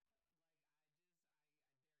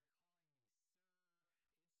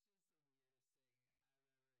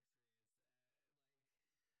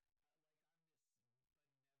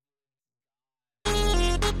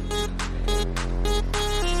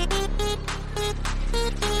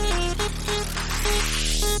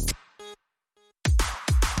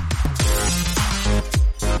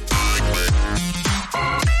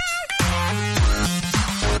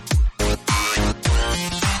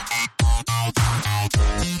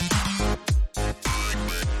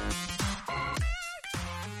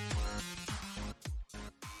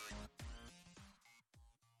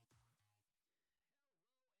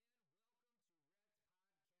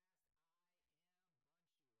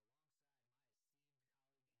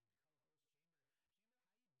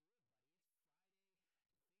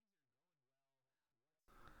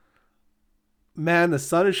Man, the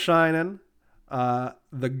sun is shining.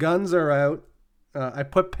 The guns are out. I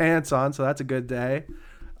put pants on, so that's a good day.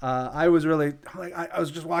 I was really like I was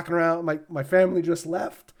just walking around. My family just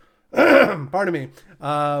left. Pardon me.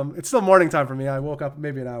 It's still morning time for me. I woke up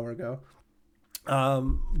maybe an hour ago.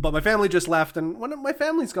 But my family just left, and when my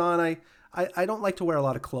family's gone, I don't like to wear a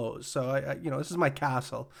lot of clothes. So this is my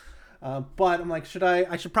castle. But I'm like,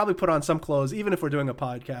 I should probably put on some clothes, even if we're doing a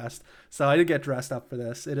podcast. So I did get dressed up for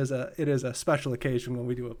this. It is a special occasion when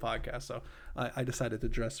we do a podcast. So I decided to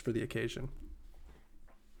dress for the occasion.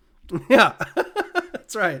 Yeah,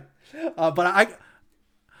 that's right. But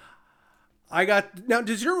I got now.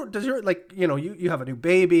 Does your like you have a new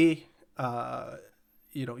baby?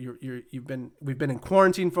 We've been in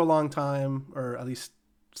quarantine for a long time, or at least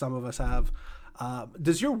some of us have.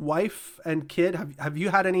 Does your wife and kid have you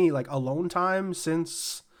had any like alone time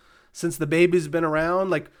since the baby's been around?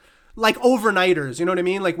 Like overnighters, you know what I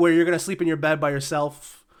mean? Like where you're gonna sleep in your bed by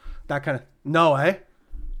yourself, that kind of no, eh?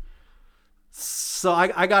 So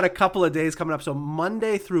I got a couple of days coming up. So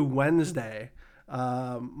Monday through Wednesday,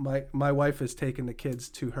 my wife has taken the kids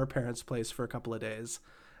to her parents' place for a couple of days,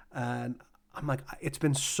 and I'm like, it's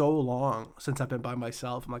been so long since I've been by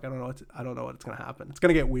myself. I'm like, I don't know what's gonna happen. It's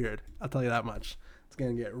gonna get weird. I'll tell you that much. It's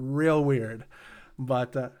gonna get real weird.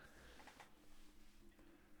 But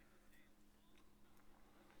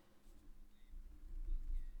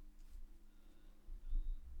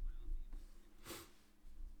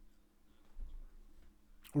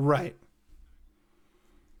right,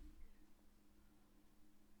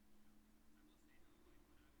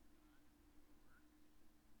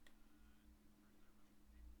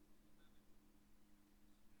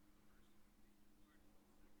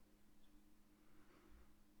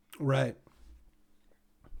 right.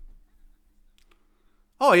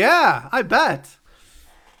 Oh yeah, I bet.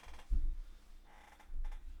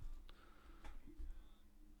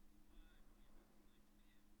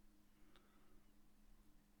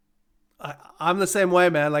 I'm the same way,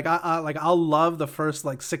 man. Like I'll love the first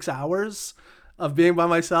like 6 hours of being by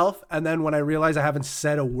myself, and then when I realize I haven't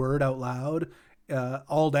said a word out loud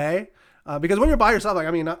all day, because when you're by yourself, like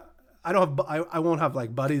I don't have I won't have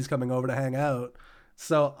like buddies coming over to hang out,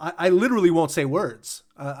 so I literally won't say words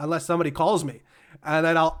unless somebody calls me, and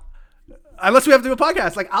then I'll unless we have to do a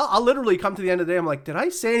podcast, like I'll literally come to the end of the day. I'm like, did I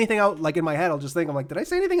say anything out? Like in my head, I'll just think, I'm like, did I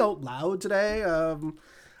say anything out loud today?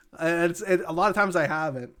 And a lot of times I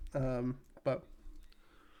haven't. But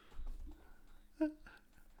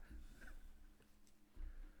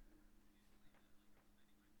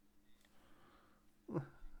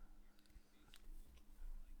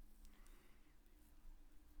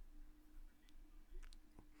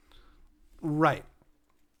right.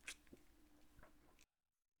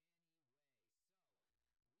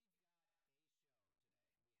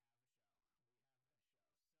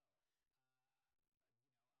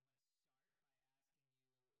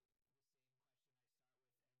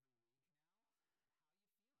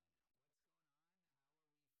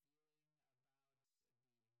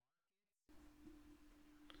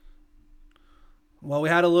 Well, we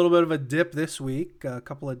had a little bit of a dip this week, a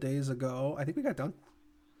couple of days ago. I think we got done.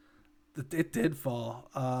 It did fall.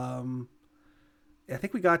 I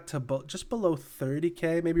think we got to just below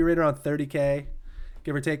 30K, maybe right around 30K,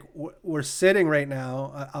 give or take. We're sitting right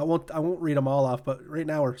now. I won't read them all off, but right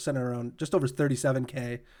now we're sitting around just over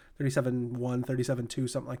 37K, 37.1, 37.2,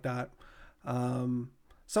 something like that.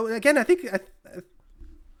 So again, I think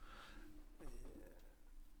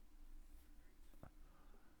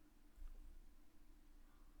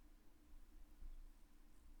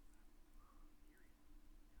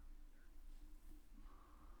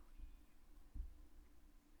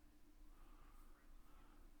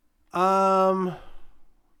um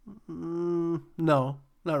no,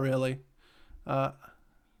 not really. Uh,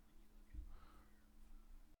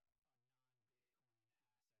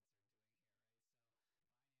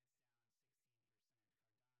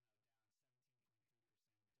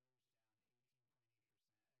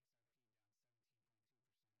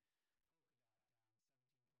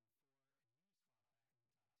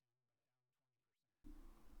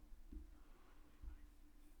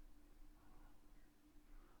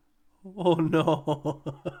 oh no.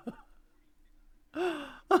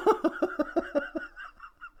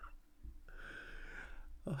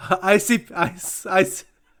 I see.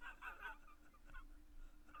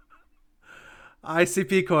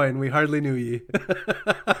 ICP coin. We hardly knew ye.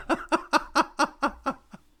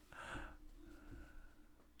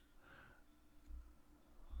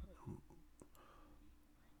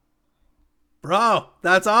 Bro,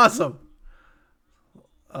 that's awesome.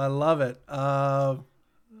 I love it.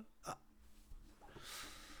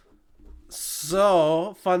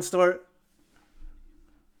 So fun story.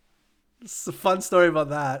 It's a fun story about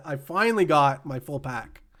that. I finally got my full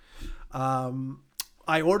pack. Um,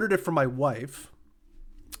 I ordered it for my wife,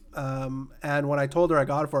 and when I told her I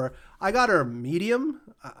got it for her, I got her medium.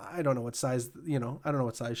 I don't know what size. I don't know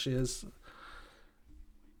what size she is.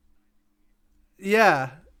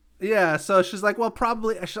 Yeah, yeah. So she's like, well,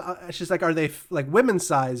 probably. She's like, are they like women's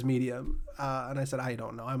size medium? And I said, I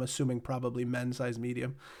don't know. I'm assuming probably men's size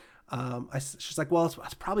medium. She's like, well,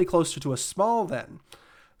 it's probably closer to a small then.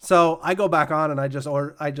 So I go back on and I just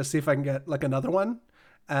see if I can get like another one,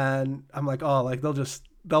 and I'm like, oh, like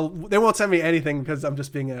they won't send me anything because I'm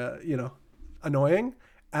just being annoying,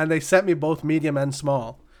 and they sent me both medium and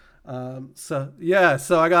small. So yeah,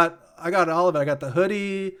 so I got all of it. I got the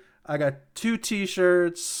hoodie. I got two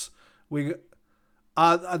t-shirts. We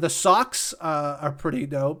the socks are pretty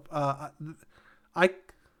dope. I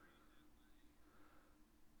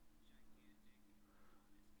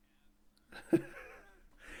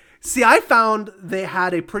See, I found they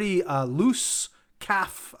had a pretty loose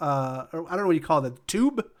calf. Or I don't know what you call it,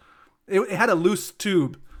 tube. It had a loose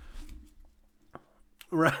tube.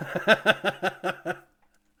 Right.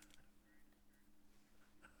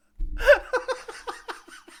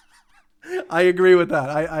 I agree with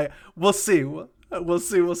that. We'll see. We'll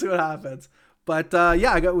see. We'll see what happens. But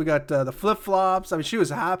yeah, we got the flip flops. I mean, she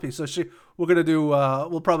was happy. So we're gonna do.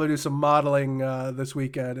 We'll probably do some modeling this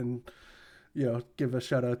weekend, and give a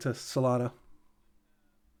shout out to Solana.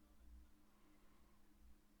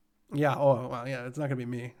 Yeah. Oh well. Yeah. It's not gonna be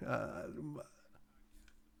me.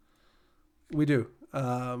 We do.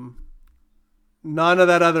 None of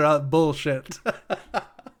that other bullshit.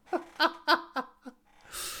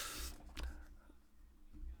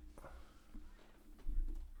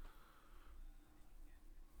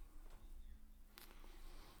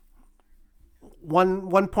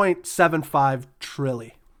 1.75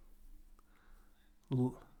 trillion.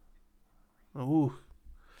 Ooh,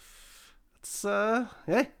 it's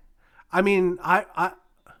yeah. I mean, I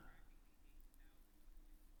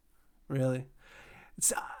really.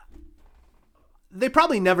 It's They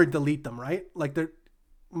probably never delete them, right? Like they're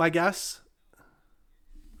my guess.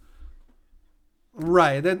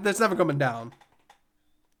 Right. That's never coming down.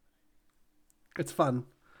 It's fun.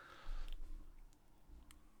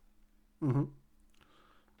 Hmm.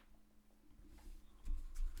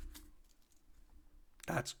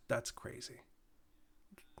 That's crazy.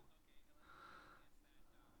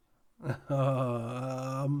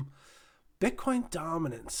 Um, Bitcoin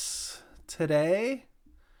dominance today,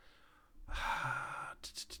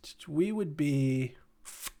 we would be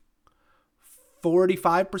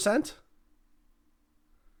 45%.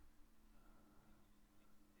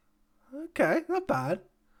 Okay, not bad.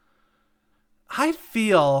 I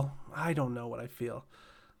don't know what I feel.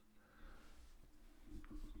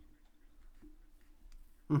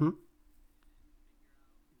 Hmm.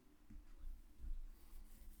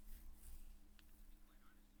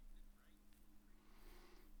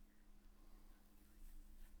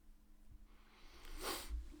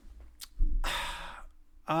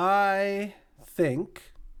 I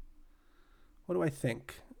think, what do I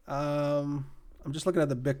think? I'm just looking at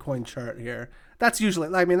the Bitcoin chart here. That's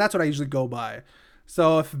usually, I mean, that's what I usually go by.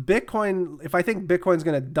 So if I think Bitcoin's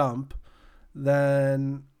going to dump,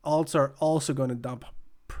 then alts are also going to dump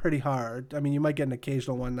pretty hard. I mean, you might get an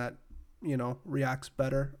occasional one that, reacts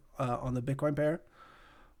better on the Bitcoin pair.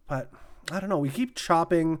 But I don't know. We keep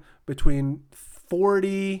chopping between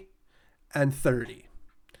 40 and 30.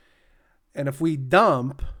 And if we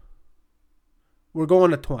dump, we're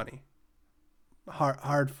going to 20.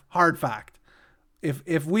 Hard fact.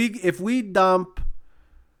 If we dump,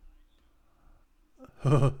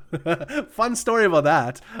 fun story about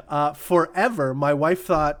that. Forever, my wife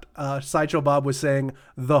thought Sideshow Bob was saying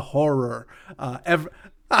the horror.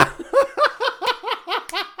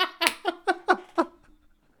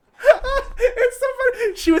 It's so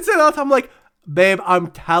funny. She would say that all the time. I'm like, babe,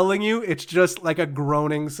 I'm telling you, it's just like a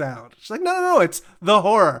groaning sound. She's like, no, no, no, it's the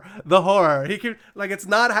horror, the horror. He could like, it's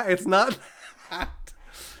not.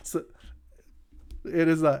 So it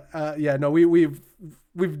is a yeah. No, we've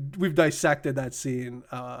dissected that scene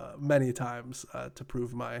many times to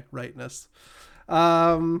prove my rightness.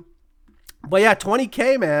 Um, but yeah,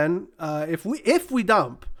 20K, man. If we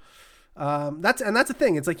dump, that's the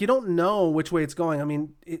thing. It's like you don't know which way it's going. I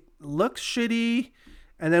mean, it looks shitty,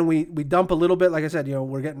 and then we dump a little bit. Like I said,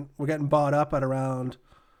 we're getting bought up at around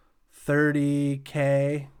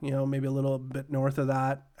 30K. Maybe a little bit north of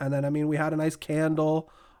that, and then I mean we had a nice candle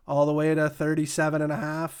all the way to 37 and a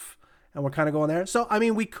half, and we're kind of going there. So I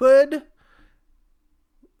mean we could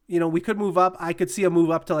we could move up. I could see a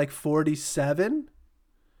move up to like 47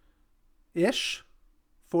 ish,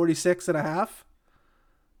 46 and a half.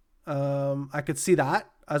 I could see that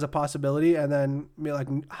as a possibility, and then like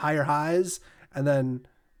higher highs, and then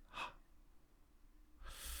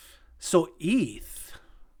so ETH.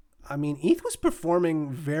 I mean, ETH was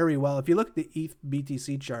performing very well. If you look at the ETH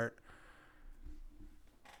BTC chart,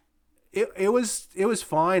 it was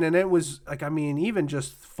fine, and it was like, I mean, even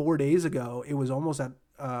just 4 days ago, it was almost at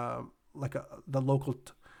like the local.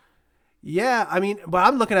 Yeah, I mean, but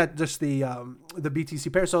I'm looking at just the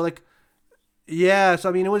BTC pair. So like, yeah, so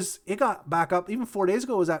I mean, it got back up. Even 4 days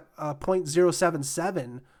ago, it was at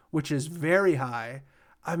 0.077, which is very high.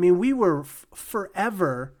 I mean, we were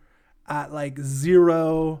forever at like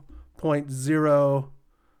 0.0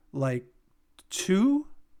 like 2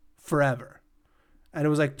 forever. And it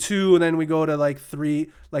was like 2, and then we go to like 3,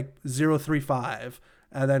 like 0.35,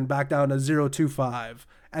 and then back down to 0.25.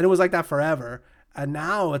 And it was like that forever. And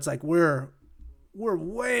now it's like we're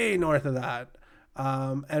way north of that.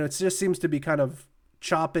 And it just seems to be kind of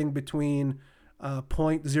chopping between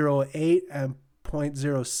 0.08 and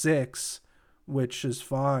 0.06, which is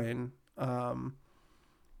fine.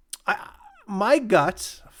 My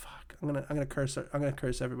gut, fuck, I'm gonna curse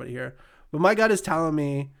everybody here, but my gut is telling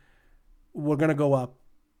me we're gonna go up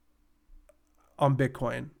on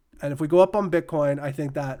Bitcoin, and if we go up on Bitcoin, I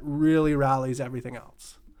think that really rallies everything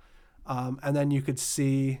else. And then you could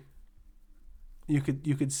see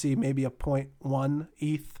maybe a zero point 0.1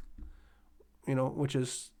 ETH, which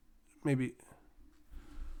is maybe,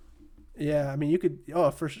 yeah. I mean, you could,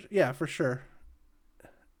 for sure.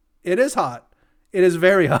 It is hot. It is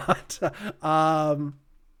very hot.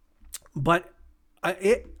 But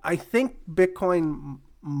I think Bitcoin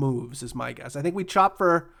moves is my guess. I think we chop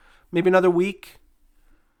for maybe another week.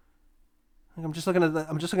 I'm just looking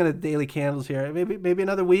at daily candles here. Maybe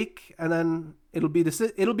another week, and then it'll be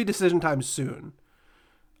decision time soon,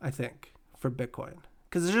 I think, for Bitcoin,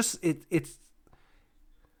 because it's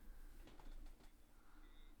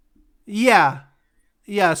yeah.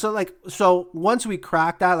 So once we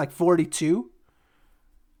crack that like 42,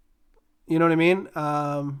 you know what I mean?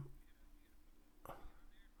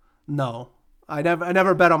 No, I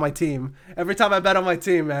never bet on my team. Every time I bet on my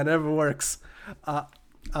team, man, it never works.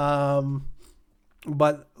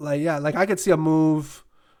 But like, yeah, like I could see a move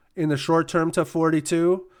in the short term to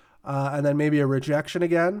 42, and then maybe a rejection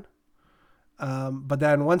again. But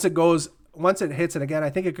then once it hits it again,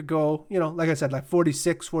 I think it could go, like I said, like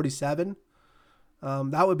 46, 47.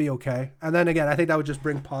 That would be okay. And then again, I think that would just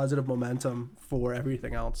bring positive momentum for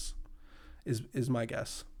everything else is my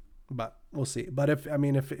guess, but we'll see. But if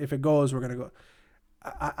it goes, we're going to go.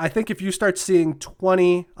 I think if you start seeing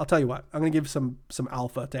 20, I'll tell you what, I'm going to give some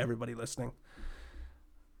alpha to everybody listening.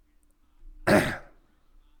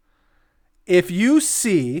 If you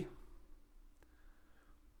see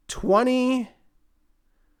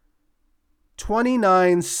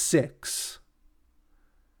 29.6,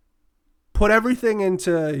 put everything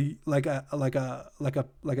into like a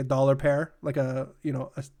dollar pair, like a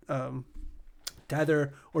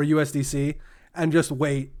Tether or USDC, and just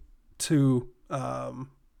wait until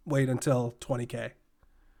 20K.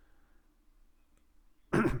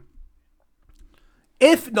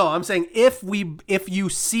 If you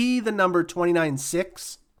see the number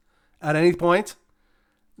 29.6 at any point,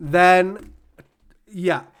 then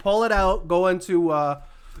yeah, pull it out, go into a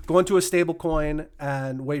stable coin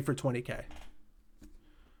and wait for 20K.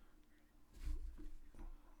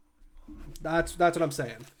 That's what I'm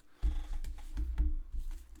saying.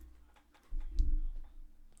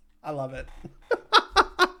 I love it.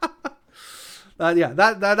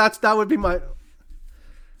 That would be my.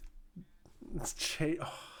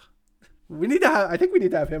 We need to have. I think we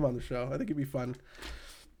need to have him on the show. I think it'd be fun.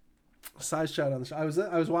 Size chat on the show. I was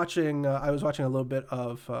watching a little bit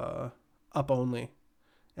of Up Only,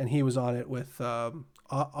 and he was on it with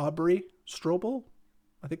Aubrey Strobel.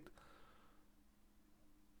 I think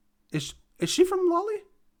is she from Lolly?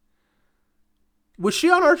 Was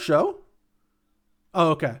she on our show?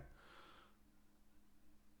 Oh, okay.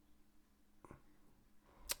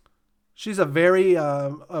 She's a very,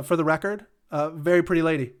 for the record, very pretty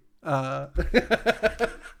lady. I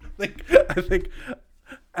think,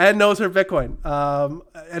 and knows her Bitcoin.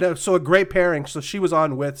 So a great pairing. So she was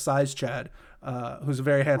on with Size Chad, who's a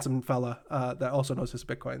very handsome fella that also knows his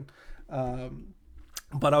Bitcoin.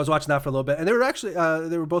 But I was watching that for a little bit, and they were actually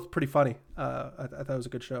they were both pretty funny. I thought it was a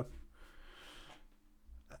good show.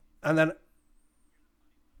 And then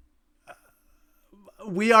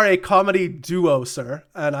we are a comedy duo, sir,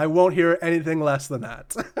 and I won't hear anything less than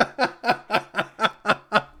that.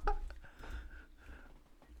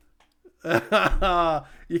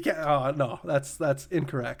 You can't. Oh no, that's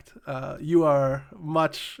incorrect. You are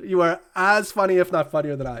as funny, if not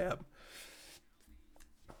funnier, than I am.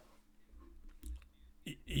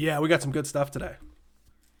 Yeah, we got some good stuff today.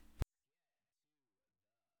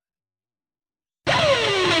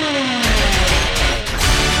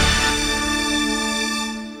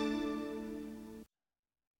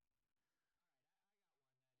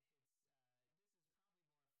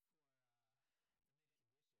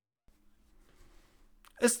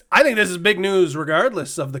 I think this is big news,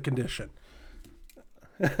 regardless of the condition.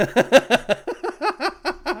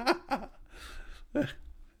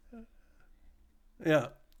 Yeah.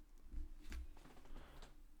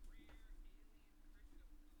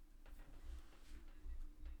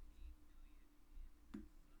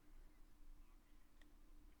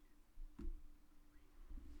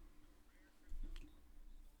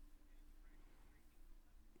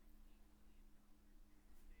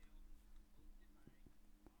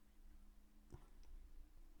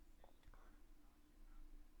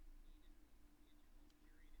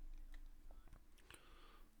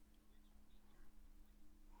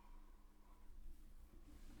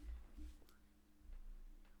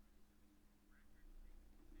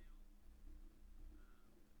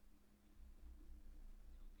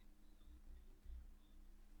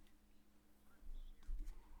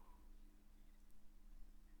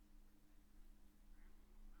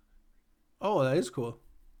 Oh, that is cool.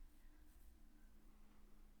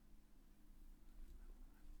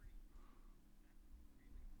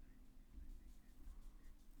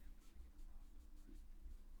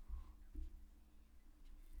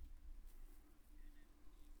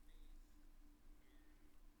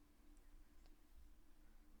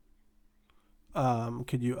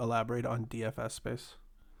 Could you elaborate on DFS space?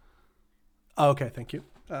 Oh, okay, thank you.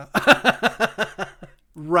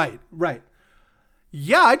 Right, right.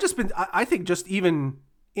 Yeah, I just been. I think just even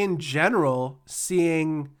in general,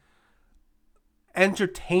 seeing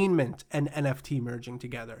entertainment and NFT merging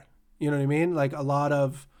together. You know what I mean? Like a lot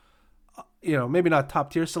of, maybe not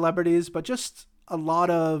top tier celebrities, but just a lot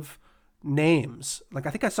of names. Like I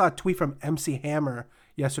think I saw a tweet from MC Hammer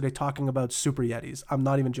yesterday talking about Super Yetis. I'm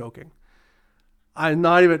not even joking. I'm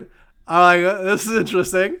not even. I'm like, this is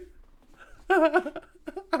interesting.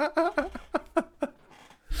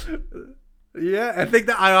 Yeah,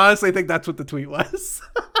 I honestly think that's what the tweet was.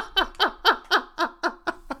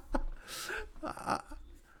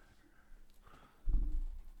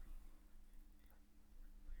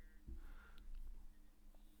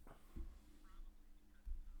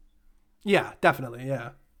 Yeah, definitely.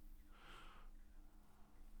 Yeah.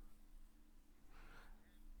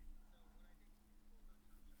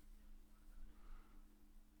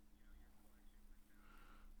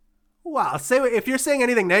 Wow. Say if you're saying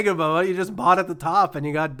anything negative about it, you just bought at the top and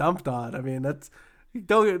you got dumped on. I mean, that's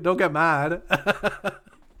don't get mad.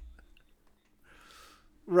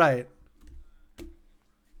 Right.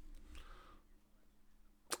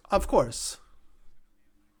 Of course.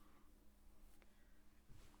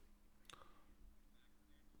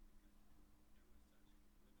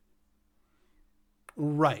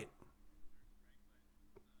 Right.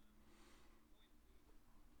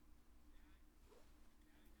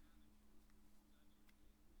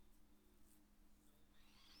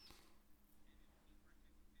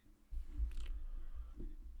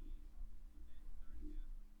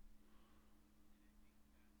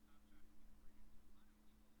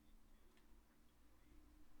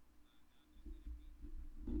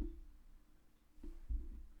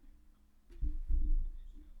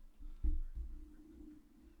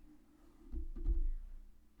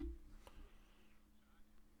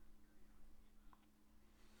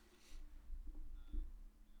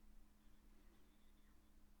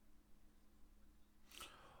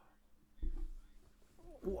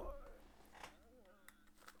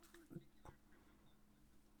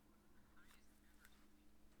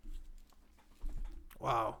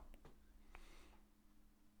 Wow.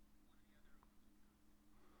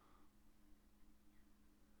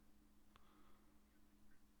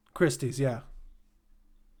 Christie's, yeah.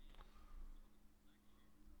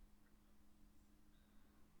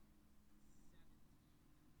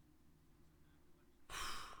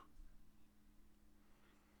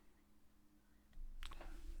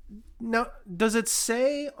 Now, does it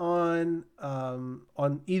say on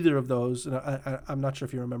either of those? And I'm not sure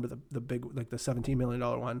if you remember the big like the $17 million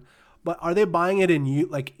one, but are they buying it in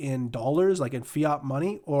like in dollars, like in fiat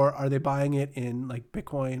money, or are they buying it in like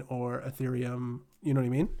Bitcoin or Ethereum? You know what I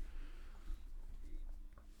mean?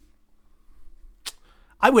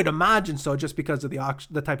 I would imagine so, just because of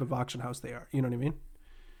the type of auction house they are. You know what I mean?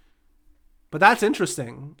 But that's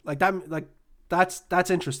interesting. That's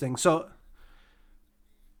interesting. So,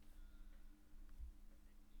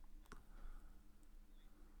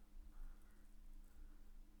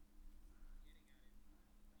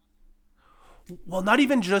 well, not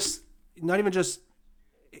even just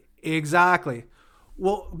exactly.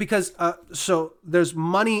 Well, because so there's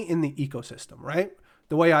money in the ecosystem, right?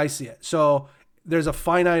 The way I see it. So there's a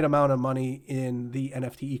finite amount of money in the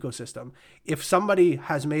NFT ecosystem. If somebody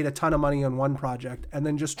has made a ton of money on one project and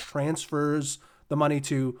then just transfers the money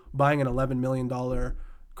to buying an $11 million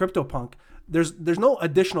CryptoPunk, there's no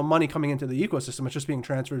additional money coming into the ecosystem. It's just being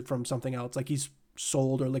transferred from something else. Like he's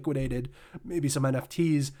sold or liquidated maybe some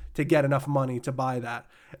NFTs to get enough money to buy that.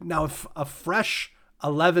 Now, if a fresh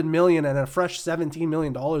 11 million and a fresh 17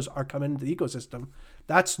 million dollars are coming into the ecosystem,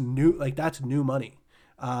 that's new. Like that's new money.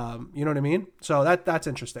 You know what I mean? So that's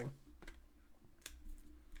interesting.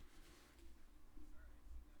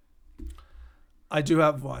 I do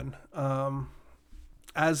have one.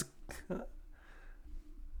 As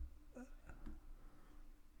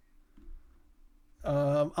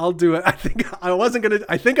I'll do it. I think I wasn't gonna.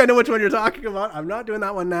 I think I know which one you're talking about. I'm not doing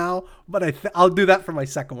that one now, but I'll do that for my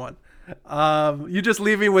second one. You just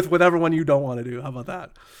leave me with whatever one you don't want to do. How about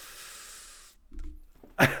that?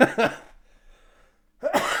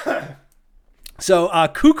 So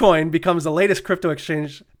KuCoin becomes the latest crypto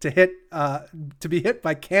exchange to be hit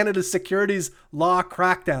by Canada's securities law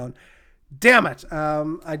crackdown. Damn it!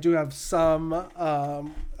 I do have some.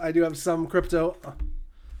 I do have some crypto.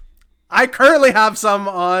 I currently have some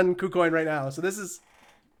on KuCoin right now. So this is.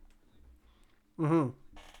 Mhm.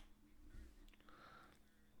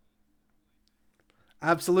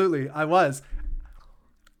 Absolutely, I was.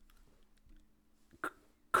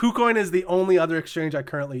 KuCoin is the only other exchange I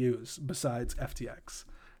currently use besides FTX.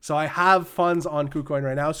 So I have funds on KuCoin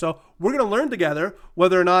right now. So we're going to learn together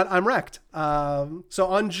whether or not I'm wrecked. So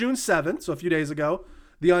on June 7th, so a few days ago,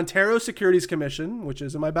 the Ontario Securities Commission, which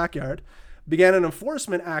is in my backyard, began an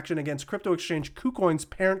enforcement action against crypto exchange KuCoin's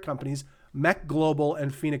parent companies, Mech Global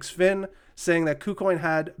and Phoenix Fin, saying that KuCoin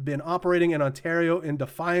had been operating in Ontario in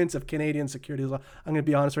defiance of Canadian securities law. I'm going to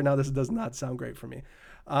be honest right now, this does not sound great for me.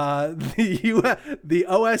 The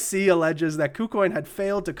OSC alleges that KuCoin had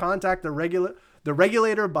failed to contact the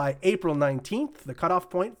regulator by April 19th, the cutoff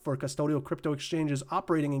point for custodial crypto exchanges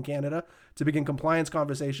operating in Canada, to begin compliance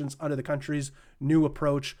conversations under the country's new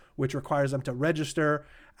approach, which requires them to register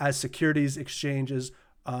as securities exchanges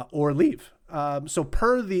or leave. So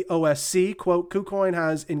per the OSC, quote, KuCoin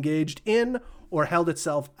has engaged in or held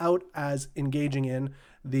itself out as engaging in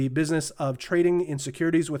the business of trading in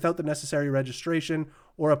securities without the necessary registration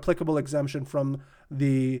or applicable exemption from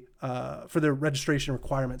the for the registration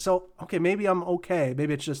requirement. So, okay, maybe I'm okay.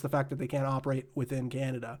 Maybe it's just the fact that they can't operate within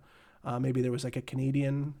Canada. Maybe there was like a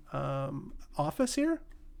Canadian office here.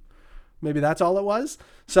 Maybe that's all it was.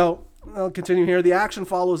 So I'll continue here. The action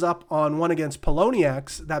follows up on one against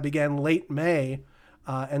Poloniex that began late May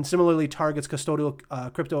and similarly targets custodial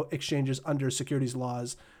crypto exchanges under securities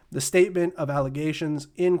laws. The statement of allegations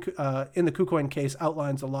in the KuCoin case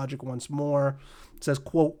outlines the logic once more. It says,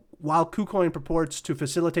 quote, while KuCoin purports to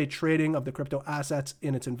facilitate trading of the crypto assets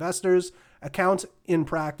in its investors' accounts, in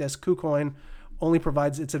practice, KuCoin only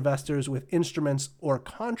provides its investors with instruments or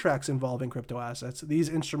contracts involving crypto assets. These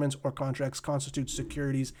instruments or contracts constitute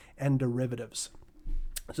securities and derivatives.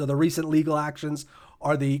 So the recent legal actions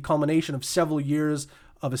are the culmination of several years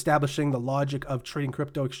of establishing the logic of trading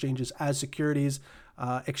crypto exchanges as securities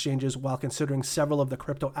exchanges while considering several of the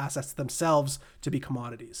crypto assets themselves to be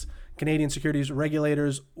commodities. Canadian securities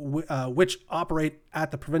regulators, which operate at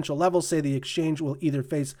the provincial level, say the exchange will either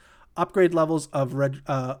face upgrade levels of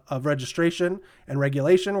registration and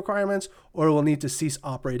regulation requirements, or will need to cease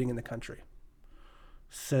operating in the country.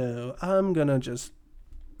 So I'm gonna just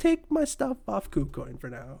take my stuff off KuCoin for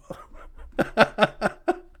now.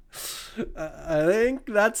 I think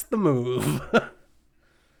that's the move.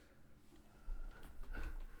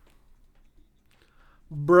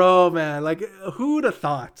 Bro, man, like who'd have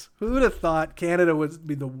thought? Who'd have thought Canada would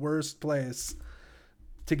be the worst place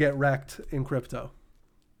to get wrecked in crypto?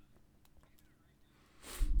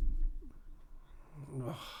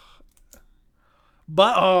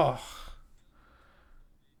 But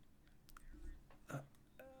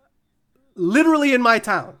literally in my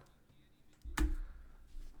town.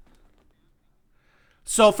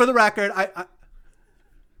 So for the record, I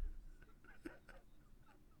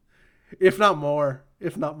if not more,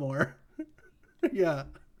 if not more. Yeah,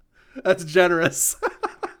 that's generous.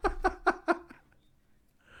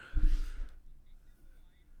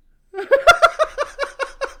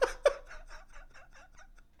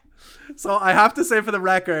 So I have to say for the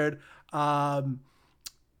record, Um,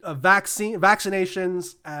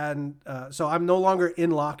 vaccinations, and so I'm no longer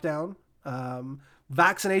in lockdown.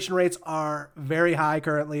 Vaccination rates are very high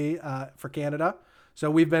currently for Canada. So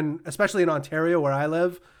we've been, especially in Ontario where I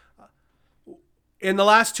live, in the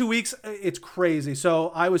last 2 weeks, it's crazy.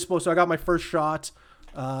 So I got my first shot.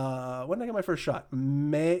 When did I get my first shot?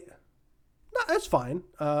 May. No, that's fine.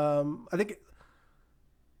 I think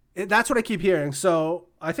that's what I keep hearing. So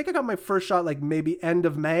I think I got my first shot like maybe end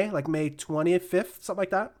of May, like May 20th, 5th, something like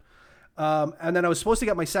that. And then I was supposed to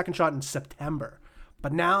get my second shot in September.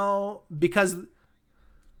 But now, because I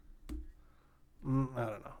don't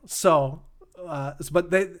know. So,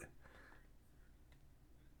 but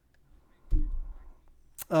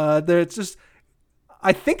it's just,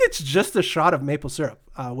 I think it's just a shot of maple syrup,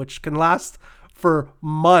 which can last for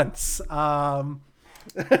months. Um,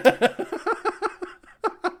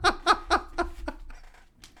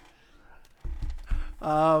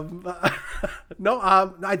 no,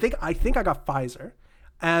 I think I got Pfizer,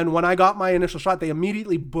 and when I got my initial shot, they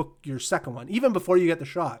immediately booked your second one, even before you get the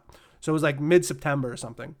shot. So it was like mid September or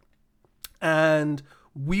something, and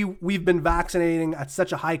we've been vaccinating at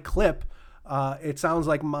such a high clip. It sounds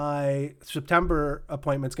like my September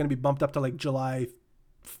appointment's going to be bumped up to like July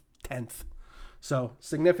 10th. So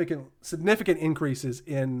significant increases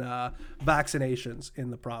in vaccinations in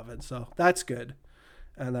the province. So that's good.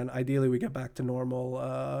 And then ideally we get back to normal,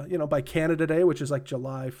 by Canada Day, which is like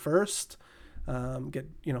July 1st. I'm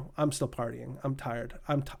still partying. I'm tired.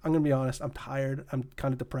 I'm going to be honest. I'm tired. I'm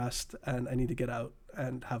kind of depressed, and I need to get out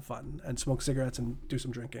and have fun and smoke cigarettes and do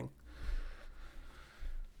some drinking.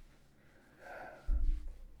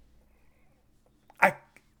 I,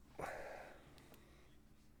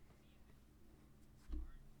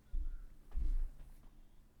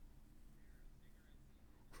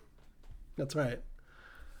 that's right.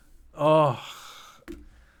 Oh,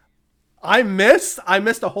 I missed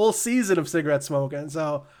a whole season of cigarette smoking,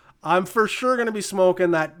 so I'm for sure gonna be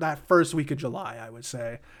smoking that first week of July, I would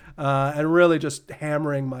say, and really just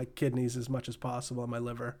hammering my kidneys as much as possible and my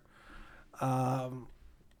liver. Um,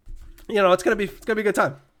 it's gonna be a good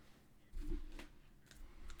time.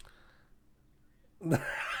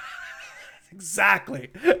 Exactly.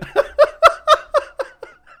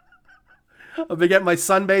 I'll be getting my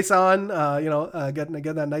sunbase on. Getting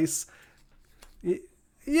that nice.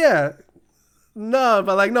 Yeah, no,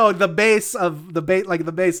 but like no, the base of the bait, like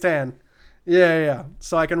the base tan. Yeah, yeah, yeah.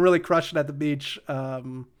 So I can really crush it at the beach.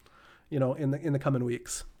 In the coming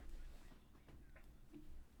weeks.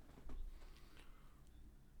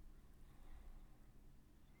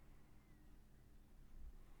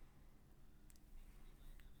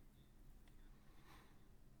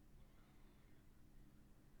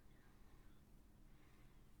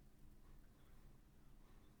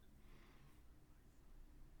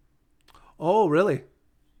 Oh, really?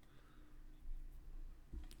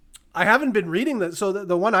 I haven't been reading that. So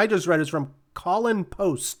the one I just read is from Colin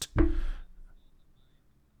Post.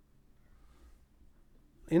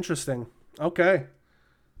 Interesting. Okay.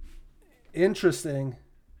 Interesting.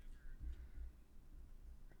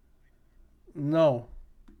 No.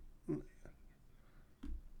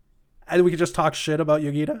 And we could just talk shit about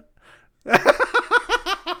Yogita.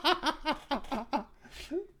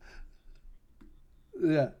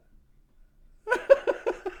 Yeah.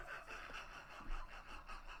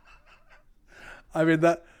 I mean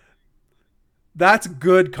that's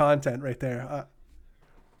good content right there.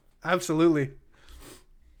 Absolutely.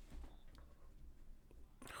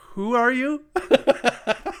 Who are you?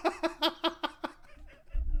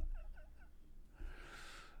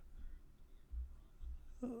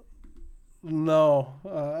 No.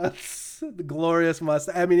 That's the glorious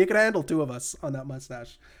mustache. I mean, you can handle two of us on that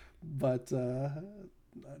mustache, but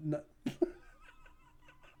no,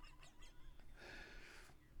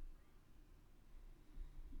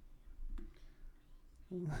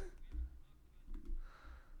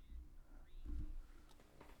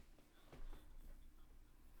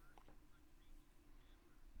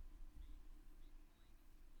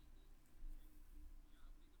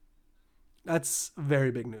 that's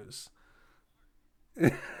very big news.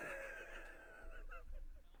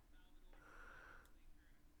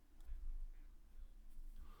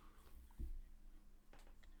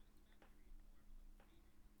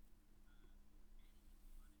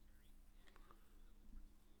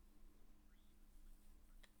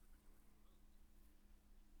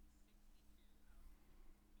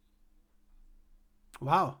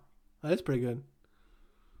 Wow. That's pretty good.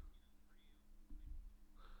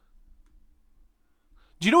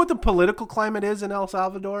 Do you know what the political climate is in El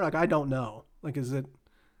Salvador? Like, I don't know. Like, is it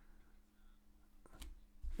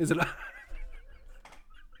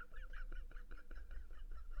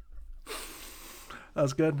That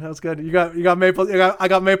was good. That was good. You got maple. I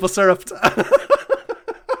got maple syrup.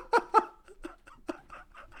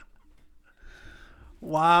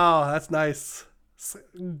 Wow, that's nice.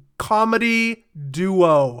 Comedy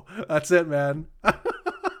duo. That's it, man.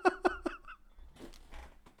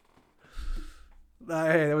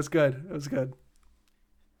 Hey, that was good. It was good.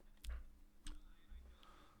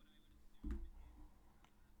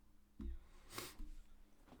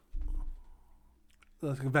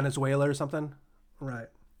 Like Venezuela or something. Right.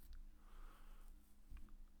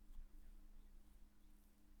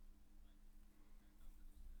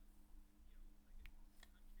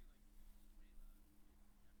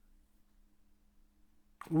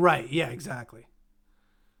 Right. Yeah. Exactly.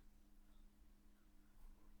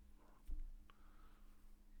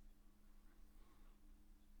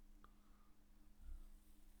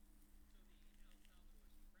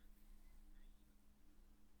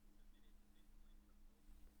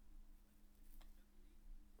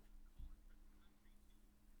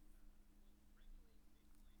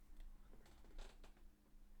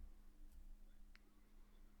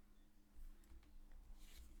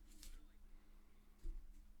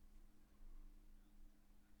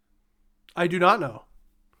 I do not know.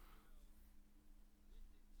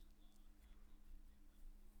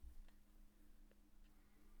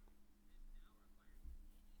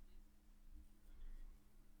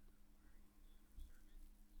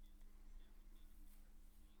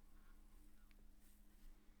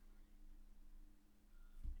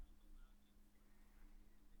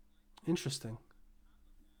 Interesting.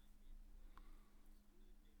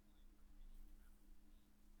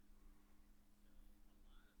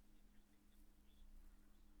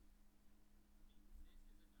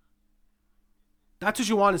 That's what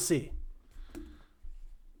you want to see.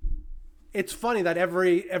 It's funny that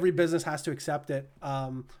every business has to accept it.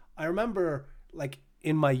 I remember like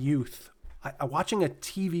in my youth, I watching a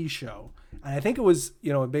TV show, and I think it was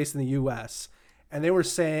based in the U.S. and they were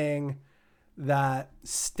saying that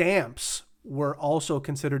stamps were also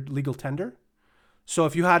considered legal tender. So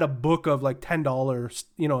if you had a book of like $10,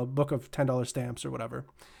 a book of $10 stamps or whatever,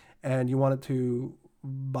 and you wanted to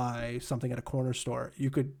buy something at a corner store, you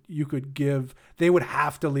could give. They would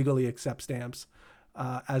have to legally accept stamps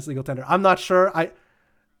as legal tender. I'm not sure. I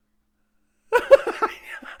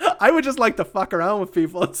would just like to fuck around with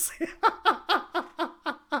people and say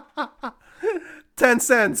 10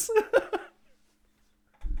 cents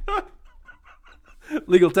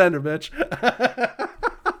legal tender, bitch.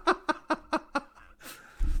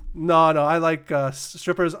 No, no. I like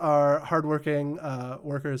strippers are hardworking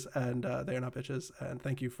workers, and they are not bitches. And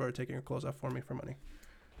thank you for taking your clothes off for me for money.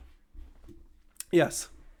 Yes,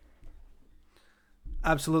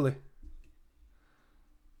 absolutely.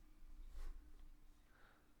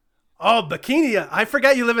 Oh, bikini! I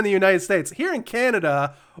forget you live in the United States. Here in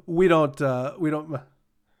Canada, we don't. We don't.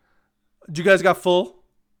 Do you guys got full?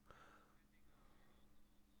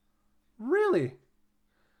 Really?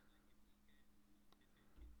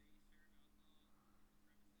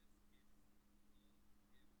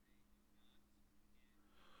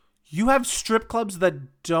 You have strip clubs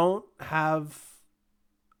that don't have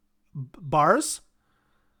bars?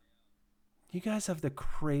 You guys have the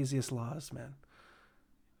craziest laws, man.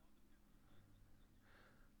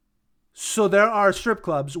 So there are strip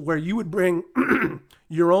clubs where you would bring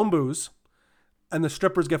your own booze and the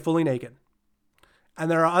strippers get fully naked. And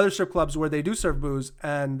there are other strip clubs where they do serve booze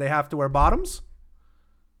and they have to wear bottoms.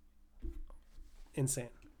 Insane.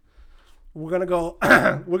 We're gonna go.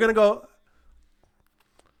 We're gonna go.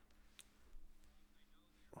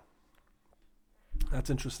 That's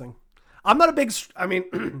interesting. I'm not a big. I mean,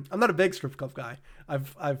 I'm not a big strip club guy. I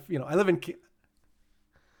live in.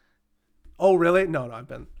 Oh, really? No, no.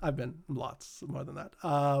 I've been lots more than that.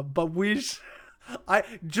 But I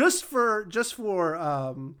just for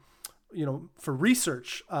for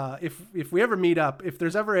research. If we ever meet up, if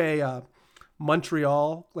there's ever a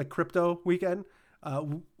Montreal like crypto weekend,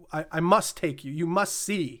 I must take you. You must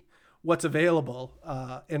see what's available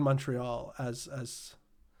in Montreal as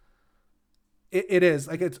it is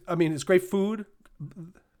like it's. I mean, it's great food.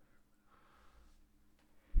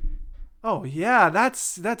 Oh yeah,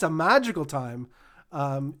 that's a magical time.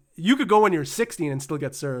 You could go when you're 16 and still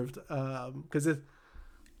get served because it.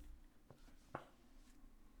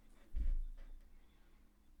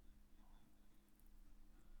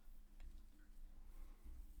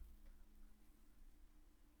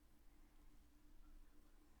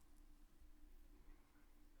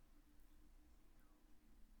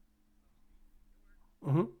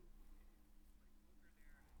 Mhm.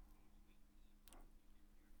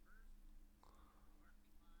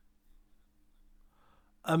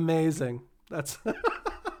 Amazing. That's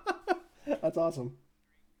that's awesome.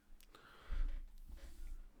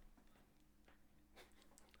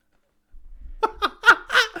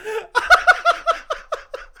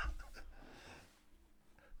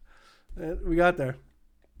 We got there.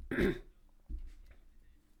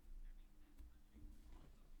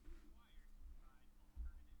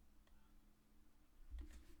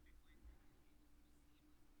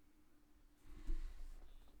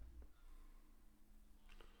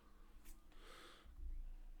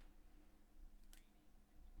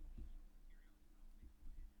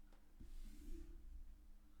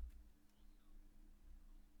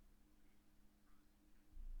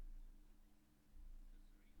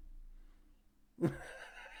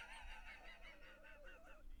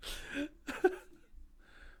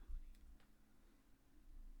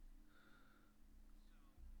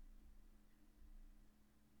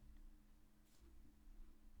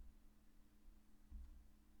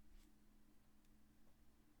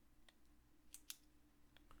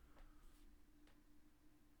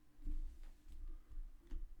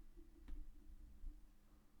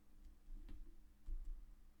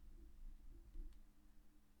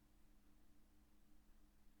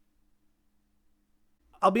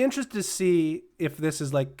 I'll be interested to see if this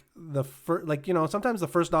is like the first, like sometimes the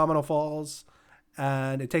first domino falls,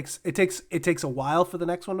 and it takes a while for the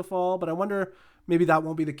next one to fall. But I wonder maybe that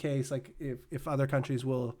won't be the case. Like if other countries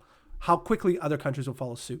will, how quickly other countries will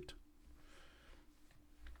follow suit.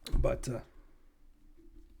 But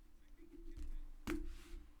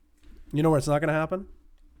you know where it's not going to happen?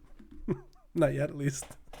 Not yet, at least.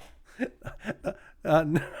 Uh,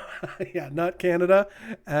 yeah, not Canada.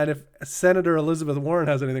 And if Senator Elizabeth Warren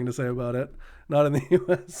has anything to say about it, not in the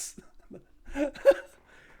U.S.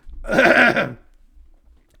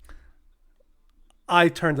 I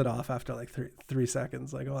turned it off after like three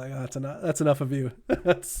seconds. Like, oh my god, that's enough. That's enough of you.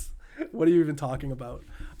 That's what are you even talking about?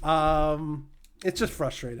 It's just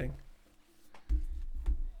frustrating.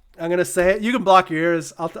 I'm gonna say it. You can block your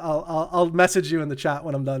ears. I'll message you in the chat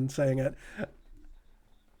when I'm done saying it.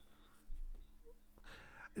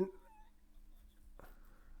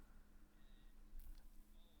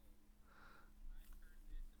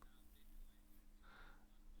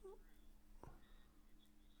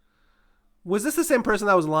 Was this the same person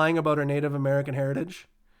that was lying about her Native American heritage?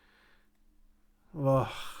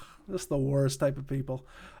 Oh, just the worst type of people.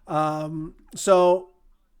 So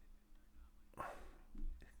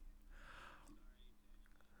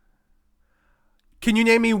can you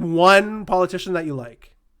name me one politician that you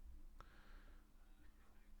like?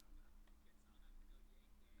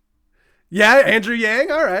 Yeah, Andrew Yang.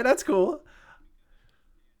 All right, that's cool.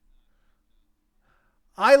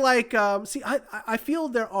 I like. See, I feel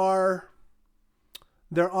there are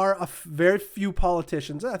very few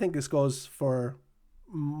politicians. I think this goes for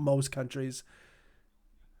most countries.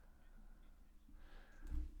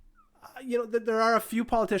 There are a few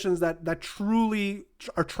politicians that truly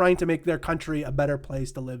are trying to make their country a better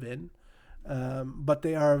place to live in, but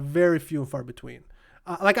they are very few and far between.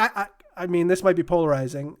 I mean, this might be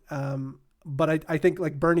polarizing, but I think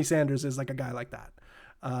like Bernie Sanders is like a guy like that.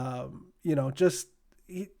 Just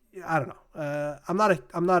he, I don't know.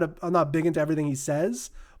 I'm not big into everything he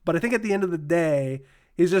says, but I think at the end of the day,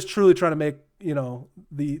 he's just truly trying to make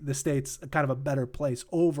the states kind of a better place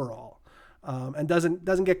overall, and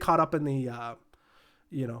doesn't get caught up in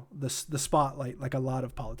the spotlight like a lot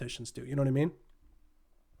of politicians do. You know what I mean?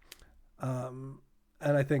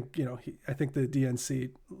 And I think I think the DNC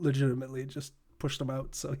legitimately just pushed him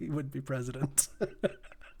out so he would be president.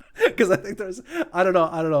 Because I think I don't know.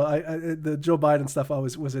 The Joe Biden stuff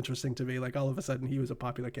always was interesting to me. Like all of a sudden he was a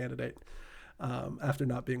popular candidate, after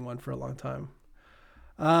not being one for a long time.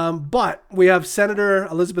 But we have Senator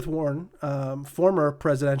Elizabeth Warren, former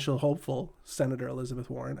presidential hopeful Senator Elizabeth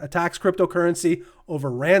Warren, attacks cryptocurrency over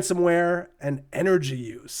ransomware and energy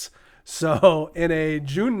use. So, in a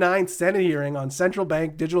June 9th Senate hearing on central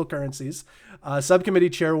bank digital currencies, subcommittee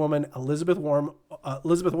chairwoman Elizabeth Warren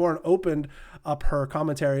opened up her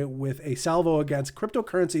commentary with a salvo against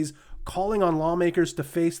cryptocurrencies, calling on lawmakers to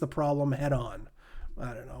face the problem head on.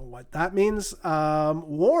 I don't know what that means.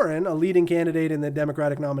 Warren, a leading candidate in the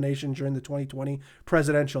Democratic nomination during the 2020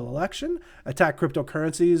 presidential election, attacked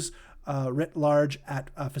cryptocurrencies writ large at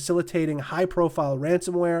facilitating high-profile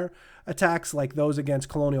ransomware attacks like those against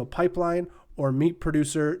Colonial Pipeline or meat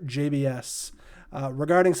producer JBS.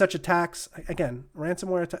 Regarding such attacks, again,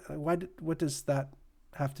 ransomware. What does that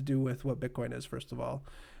have to do with what Bitcoin is? First of all,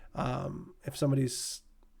 if somebody's,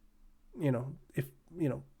 if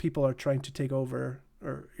people are trying to take over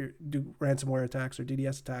or do ransomware attacks or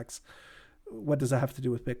DDoS attacks, what does that have to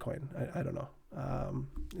do with Bitcoin? I don't know.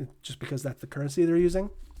 Just because that's the currency they're using.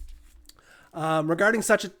 Regarding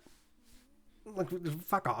such a, like,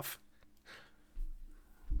 fuck off.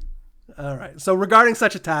 All right. So regarding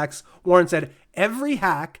such attacks, Warren said, every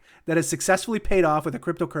hack that is successfully paid off with a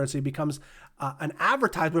cryptocurrency becomes an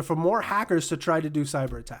advertisement for more hackers to try to do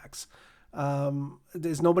cyber attacks.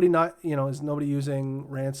 Is nobody using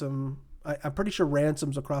ransom? I'm pretty sure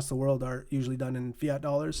ransoms across the world are usually done in fiat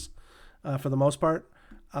dollars for the most part.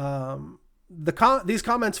 These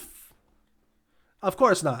comments, of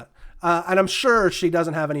course not. And I'm sure she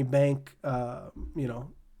doesn't have any bank,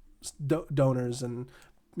 donors and,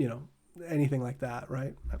 anything like that,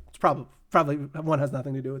 right? It's probably one has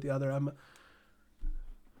nothing to do with the other.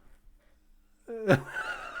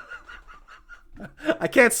 I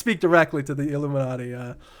can't speak directly to the Illuminati,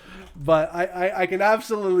 but I can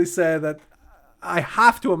absolutely say that I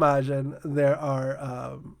have to imagine there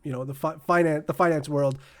are, the finance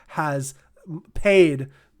world has paid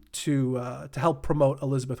to help promote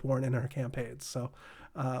Elizabeth Warren in her campaigns. So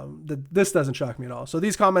this doesn't shock me at all. So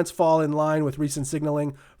these comments fall in line with recent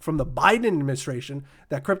signaling from the Biden administration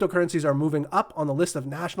that cryptocurrencies are moving up on the list of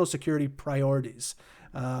national security priorities.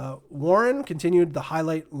 Warren continued to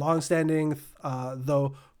highlight longstanding,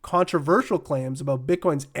 though controversial claims about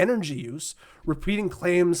Bitcoin's energy use, repeating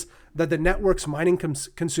claims that the network's mining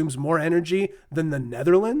consumes more energy than the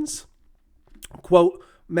Netherlands. Quote,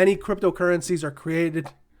 many cryptocurrencies are created...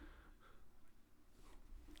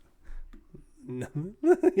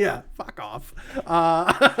 yeah, fuck off.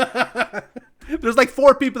 There's like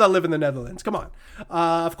 4 people that live in the Netherlands. Come on.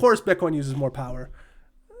 Of course, Bitcoin uses more power.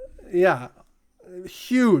 Yeah,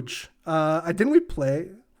 huge. Didn't we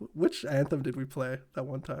play? Which anthem did we play that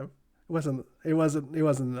one time? It wasn't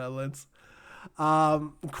the Netherlands.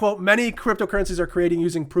 Quote, many cryptocurrencies are creating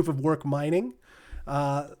using proof of work mining,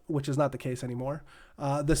 which is not the case anymore.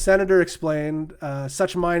 The senator explained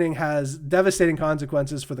such mining has devastating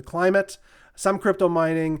consequences for the climate. Some crypto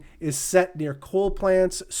mining is set near coal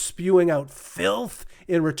plants, spewing out filth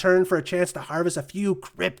in return for a chance to harvest a few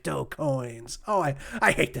crypto coins. Oh,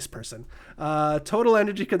 I hate this person. Total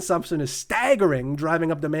energy consumption is staggering,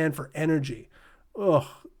 driving up demand for energy. Ugh,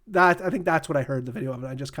 I think that's what I heard the video of,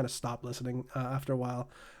 and I just kind of stopped listening after a while.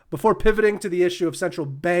 Before pivoting to the issue of central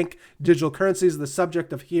bank digital currencies, the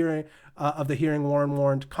subject of the hearing, Warren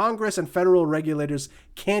warned Congress and federal regulators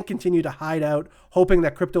can't continue to hide out, hoping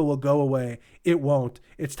that crypto will go away. It won't.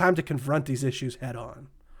 It's time to confront these issues head on.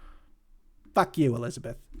 Fuck you,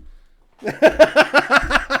 Elizabeth.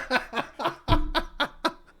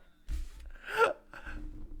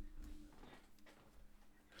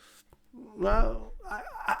 Well,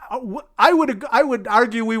 I would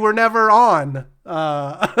argue we were never on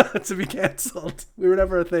to be canceled. We were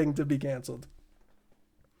never a thing to be canceled.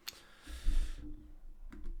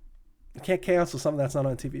 You can't cancel something that's not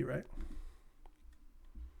on TV, right?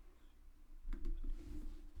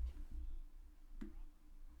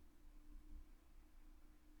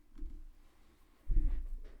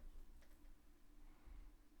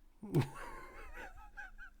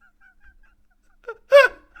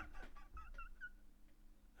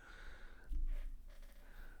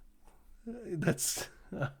 That's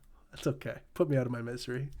okay. Put me out of my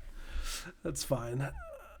misery. That's fine.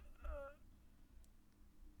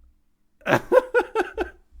 I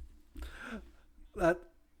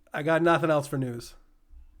got nothing else for news.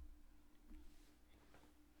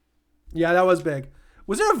 Yeah, that was big.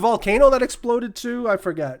 Was there a volcano that exploded too? I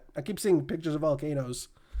forget. I keep seeing pictures of volcanoes.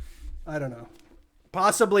 I don't know.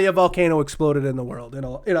 Possibly a volcano exploded in the world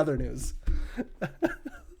in other news.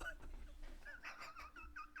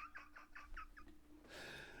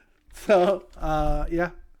 So, yeah,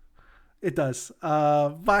 it does.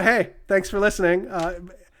 But hey, thanks for listening.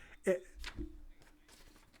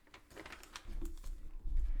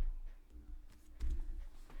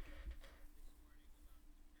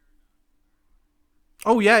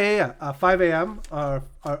 Oh, yeah. 5 a.m.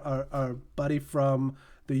 Our buddy from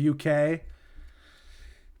the UK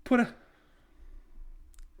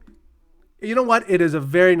you know what? It is a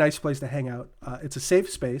very nice place to hang out. It's a safe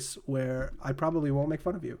space where I probably won't make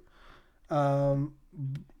fun of you.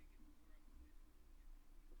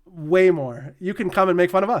 Way more. You can come and make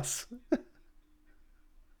fun of us.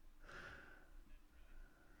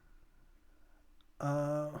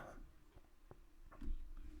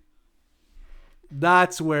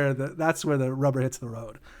 That's where the rubber hits the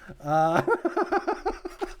road.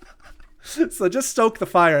 So just stoke the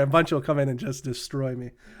fire, and a bunch will come in and just destroy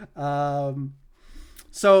me.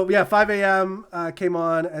 So yeah, 5 a.m. Came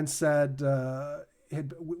on and said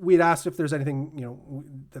we had asked if there's anything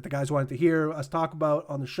that the guys wanted to hear us talk about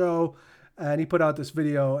on the show, and he put out this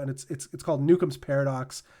video, and it's called Newcomb's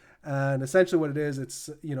Paradox, and essentially what it is, it's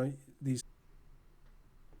these.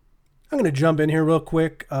 I'm going to jump in here real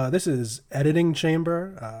quick. This is Editing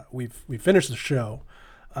Chamber. We've finished the show,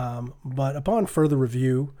 but upon further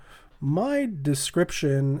review, my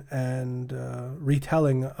description and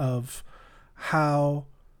retelling of how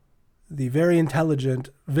the very intelligent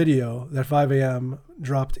video that 5am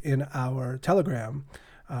dropped in our Telegram,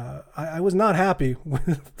 I was not happy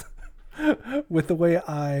with the way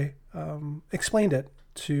I explained it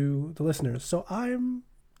to the listeners. So I'm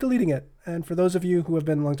deleting it. And for those of you who have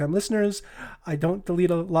been longtime listeners, I don't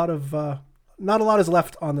delete a lot of, not a lot is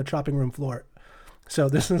left on the chopping room floor. So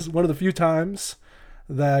this is one of the few times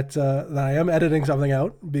that I am editing something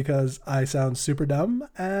out because I sound super dumb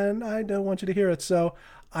and I don't want you to hear it. So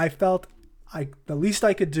I felt the least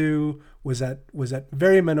I could do was at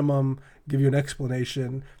very minimum give you an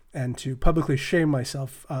explanation and to publicly shame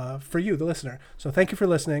myself for you, the listener. So thank you for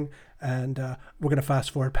listening, and we're going to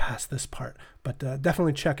fast forward past this part. But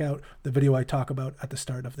definitely check out the video I talk about at the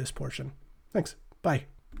start of this portion. Thanks. Bye.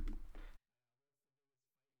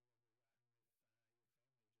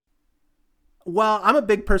 Well, I'm a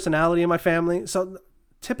big personality in my family, so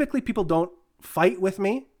typically people don't fight with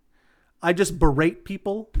me. I just berate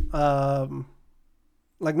people.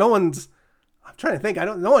 Like no one's, I'm trying to think,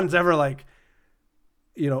 no one's ever like,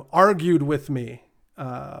 argued with me,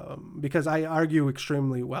 because I argue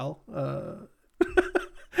extremely well.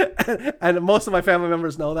 And most of my family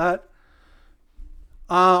members know that.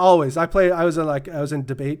 Always. I was in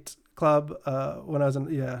debate club, when I was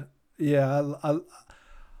in,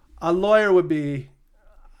 a lawyer would be,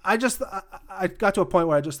 I got to a point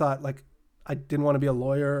where I just thought like, I didn't want to be a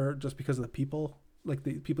lawyer just because of the people, like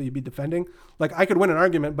the people you'd be defending. Like I could win an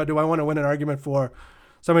argument, but do I want to win an argument for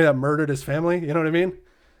somebody that murdered his family? You know what I mean?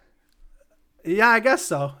 Yeah, I guess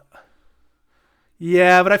so.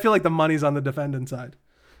 Yeah, but I feel like the money's on the defendant side.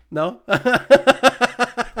 No?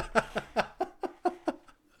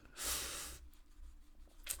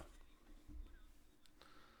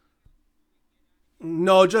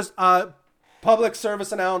 No, just public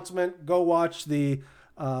service announcement. Go watch the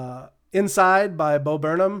Inside by Bo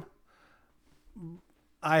Burnham.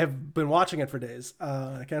 I have been watching it for days.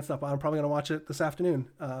 I can't stop. I'm probably going to watch it this afternoon.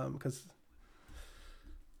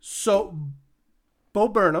 So Bo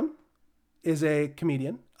Burnham is a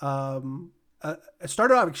comedian. It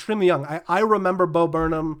started out extremely young. I remember Bo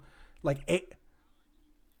Burnham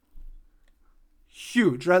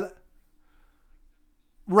huge, right?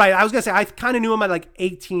 Right. I was gonna say I kind of knew him at like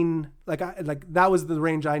 18. Like that was the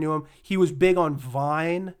range I knew him. He was big on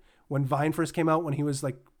Vine when Vine first came out, when he was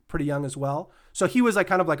like pretty young as well. So he was like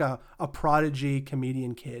kind of like a prodigy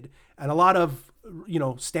comedian kid, and a lot of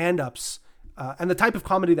stand-ups, and the type of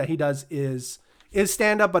comedy that he does is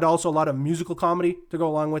stand-up, but also a lot of musical comedy to go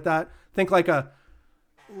along with that. Think like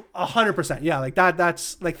 100%, yeah, like that.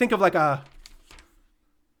 That's like, think of like a,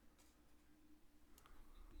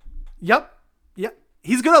 yep.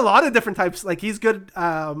 He's good at a lot of different types. Like he's good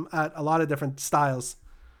at a lot of different styles.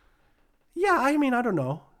 Yeah, I mean, I don't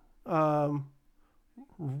know.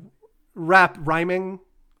 Rap, rhyming.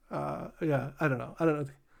 Yeah, I don't know.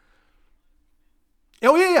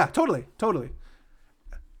 Oh yeah, totally.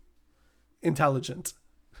 Intelligent.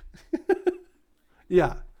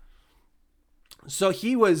 Yeah. So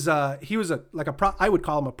he was I would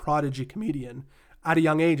call him a prodigy comedian at a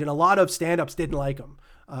young age, and a lot of stand-ups didn't like him.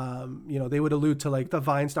 They would allude to like the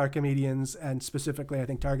Vine star comedians, and specifically, I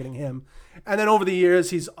think, targeting him. And then over the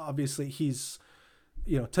years, he's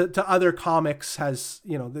to other comics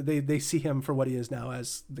they see him for what he is now,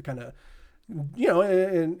 as the kind of,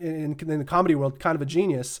 in the comedy world, kind of a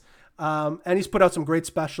genius. And he's put out some great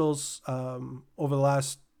specials over the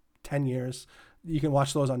last 10 years. You can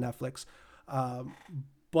watch those on Netflix.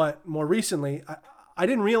 But more recently, I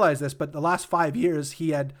didn't realize this, but the last 5 years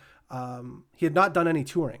he had not done any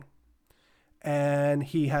touring, and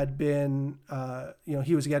he had been,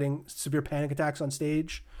 he was getting severe panic attacks on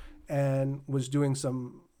stage, and was doing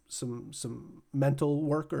some mental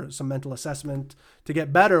work or some mental assessment to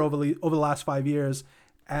get better over the last 5 years.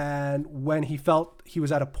 And when he felt he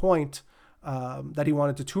was at a point that he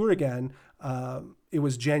wanted to tour again, it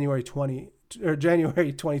was January 2020.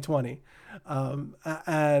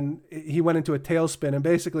 And he went into a tailspin and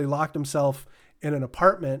basically locked himself in an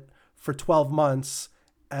apartment for 12 months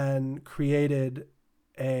and created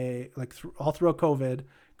all throughout COVID,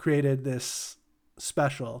 created this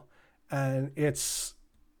special. And it's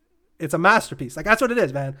a masterpiece. Like, that's what it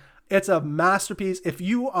is, man. It's a masterpiece. If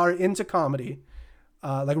you are into comedy,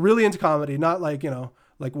 like really into comedy, not like,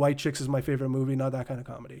 like White Chicks is my favorite movie, not that kind of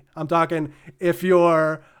comedy. I'm talking if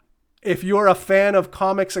you're if you're a fan of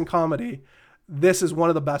comics and comedy, this is one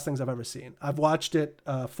of the best things I've ever seen. I've watched it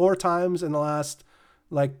 4 times in the last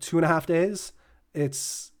like 2.5 days.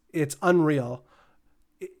 It's unreal.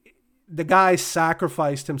 The guy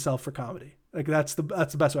sacrificed himself for comedy. Like that's the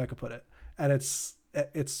best way I could put it. And it's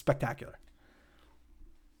spectacular.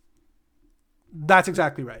 That's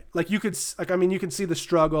exactly right. Like you can see the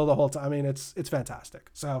struggle the whole time. I mean, it's fantastic.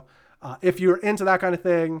 So if you're into that kind of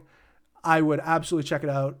thing, I would absolutely check it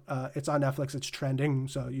out. It's on Netflix. It's trending,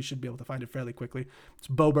 so you should be able to find it fairly quickly. It's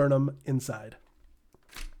Bo Burnham Inside.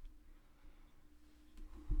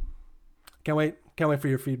 Can't wait for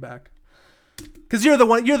your feedback. Because you're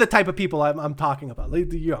the type of people I'm talking about.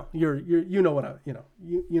 Like, you know what you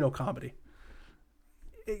know comedy.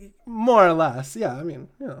 More or less, yeah. I mean,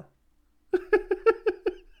 you know.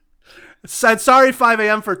 Sorry, 5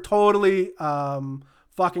 a.m. for totally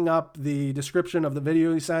fucking up the description of the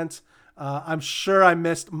video you sent. I'm sure I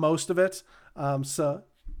missed most of it. So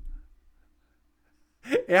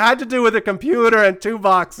it had to do with a computer and 2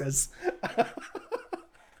 boxes.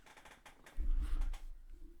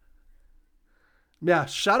 Yeah,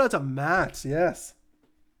 shout out to Matt. Yes.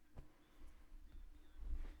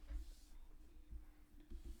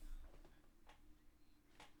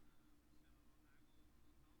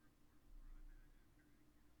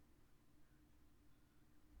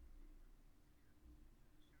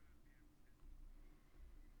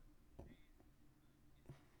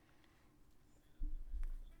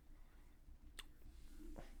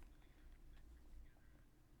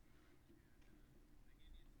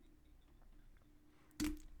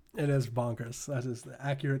 It is bonkers. That is the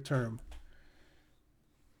accurate term.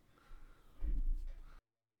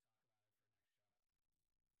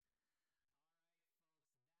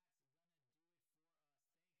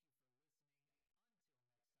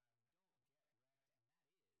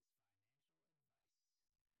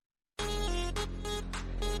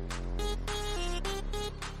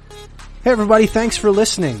 Hey everybody, thanks for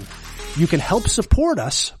listening. You can help support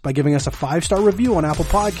us by giving us a 5-star review on Apple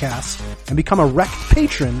Podcasts and become a Wrecked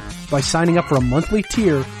patron by signing up for a monthly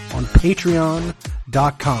tier on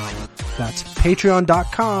patreon.com. That's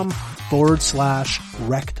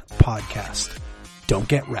patreon.com/Wrecked podcast. Don't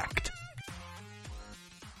get wrecked.